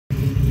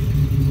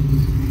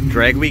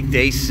Drag Week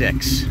Day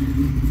 6.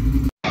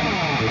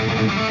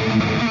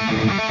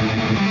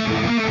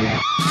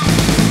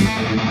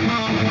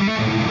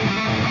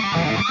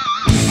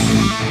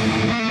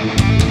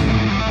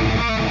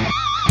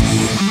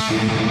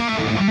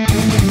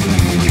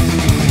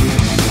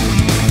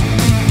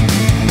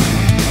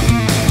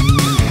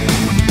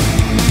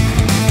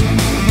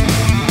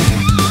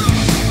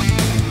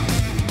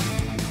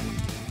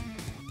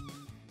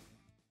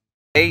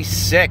 Day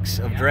 6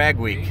 of Drag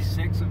Week. Day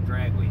 6 of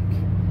Drag Week.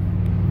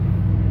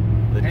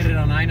 Headed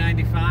on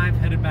I-95,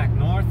 headed back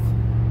north.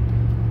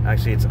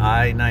 Actually, it's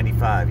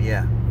I-95,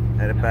 yeah.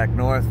 Headed back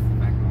north.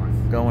 Back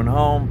north. Going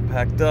home,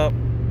 packed up.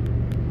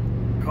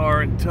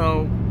 Car in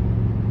tow.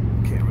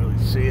 Can't really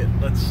see it.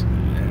 There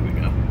we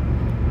go.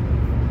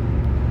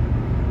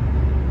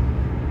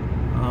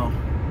 Oh.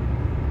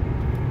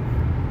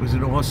 It was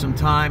an awesome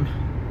time.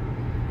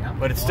 Yep,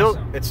 But it's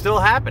awesome. still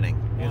happening.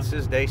 Awesome. This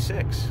is day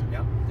 6.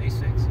 Yep, day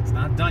 6. It's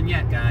not done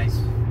yet, guys.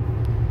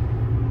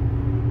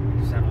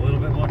 We just have a little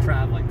bit more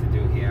traveling to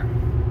do here.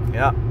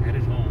 Yeah.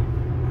 Headed home.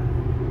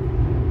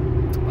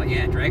 But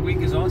yeah, Drag Week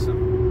is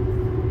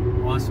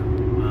awesome. Awesome.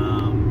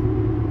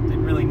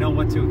 Didn't really know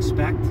what to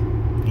expect.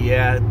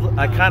 Yeah,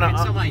 I kind of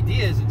had some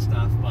ideas and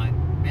stuff, but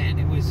man,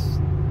 it was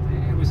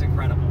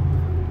incredible.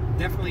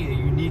 Definitely a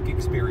unique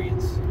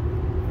experience.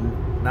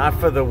 not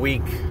for the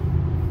weak.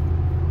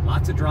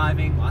 Lots of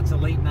driving, lots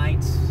of late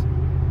nights,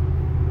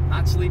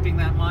 not sleeping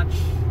that much,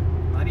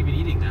 not even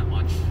eating that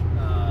much.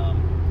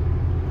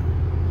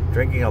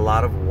 Drinking a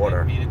lot of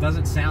water. I mean, it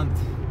doesn't sound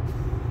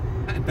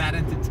that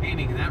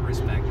entertaining in that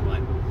respect,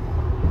 but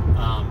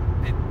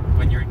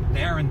when you're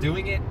there and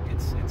doing it,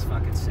 it's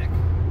fucking sick.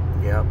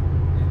 Yep.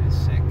 It is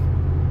sick.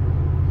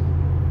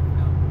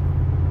 Yep.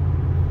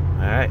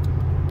 All right.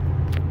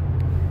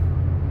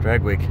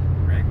 Drag Week.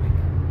 Drag Week.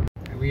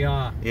 Here we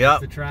are. Yep.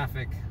 The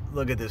traffic.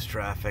 Look at this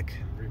traffic.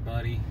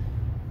 Everybody.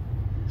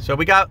 So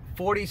we got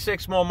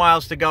 46 more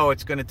miles to go.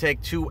 It's going to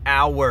take 2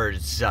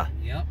 hours.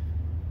 Yep.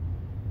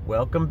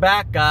 Welcome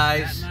back,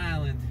 guys. Staten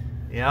Island.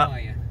 Yep. How are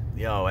you?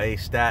 Yo, hey,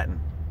 Staten.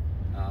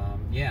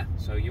 Yeah,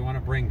 so you want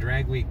to bring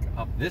Drag Week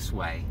up this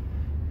way,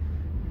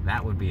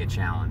 that would be a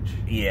challenge.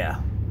 Yeah,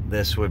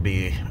 this would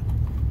be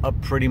a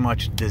pretty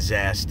much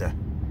disaster.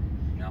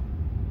 Yep.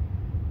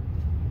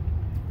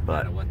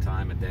 But No matter what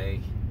time of day,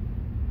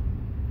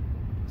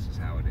 this is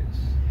how it is.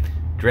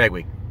 Drag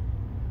Week.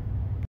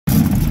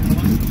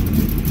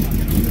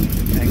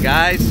 And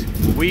guys,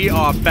 we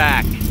are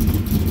back.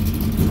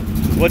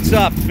 What's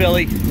up,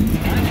 Philly?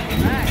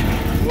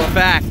 We're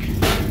back.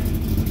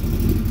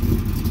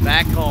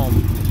 Back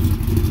home.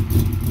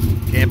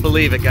 Can't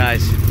believe it,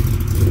 guys.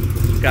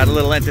 Got a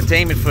little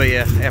entertainment for you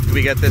after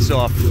we get this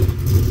off.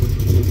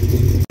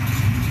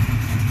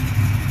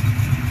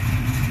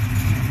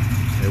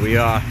 Here we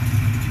are.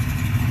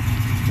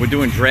 We're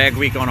doing Drag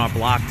Week on our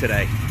block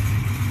today.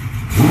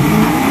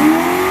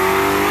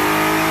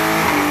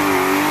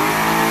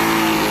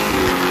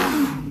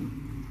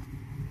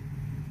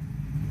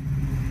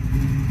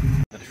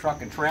 The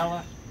truck and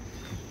trailer.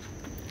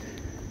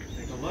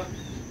 Take a look.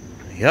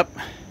 Yep.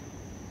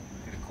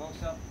 Get a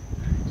close up.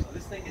 So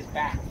this thing is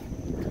back.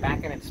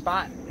 Back in its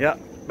spot. Yep.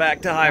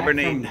 Back to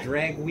hibernate. Back from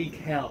Drag Week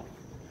hell.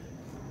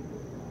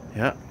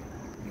 Yep.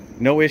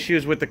 No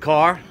issues with the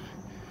car.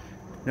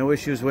 No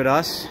issues with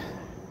us.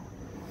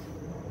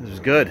 This was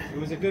good. It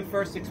was a good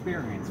first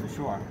experience for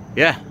sure.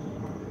 Yeah.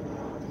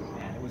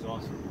 Yeah, it was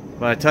awesome.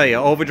 But I tell you,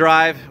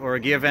 overdrive or a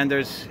gear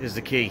vendors is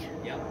the key.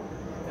 Yeah,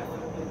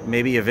 definitely.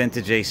 Maybe a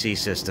vintage AC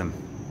system.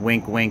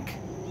 Wink, wink.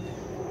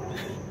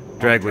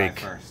 Drag Overdrive Week.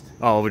 first.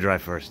 Oh,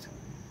 overdrive first.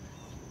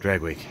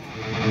 Drag Week.